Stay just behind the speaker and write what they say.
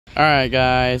Alright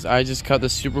guys, I just caught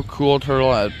this super cool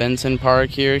turtle at Benson Park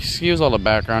here. Excuse all the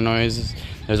background noises.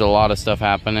 There's a lot of stuff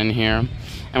happening here.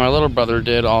 And my little brother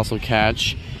did also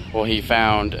catch, well, he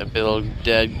found a little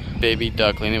dead baby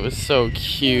duckling. It was so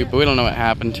cute, but we don't know what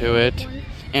happened to it.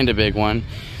 And a big one.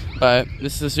 But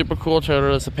this is a super cool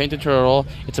turtle. It's a painted turtle.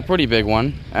 It's a pretty big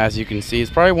one, as you can see.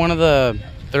 It's probably one of the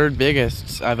third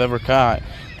biggest I've ever caught.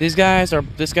 This guy's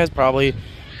probably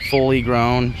fully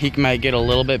grown. He might get a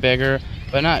little bit bigger,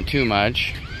 but not too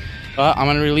much. But I'm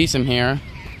gonna release him here,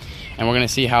 and we're gonna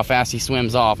see how fast he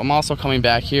swims off. I'm also coming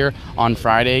back here on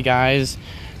Friday, guys,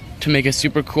 to make a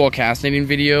super cool cast netting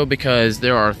video, because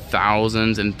there are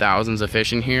thousands and thousands of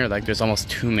fish in here. Like, there's almost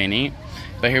too many.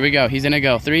 But here we go. He's gonna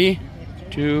go. 3,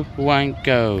 2, 1,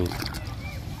 go.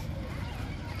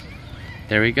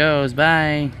 There he goes.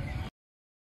 Bye.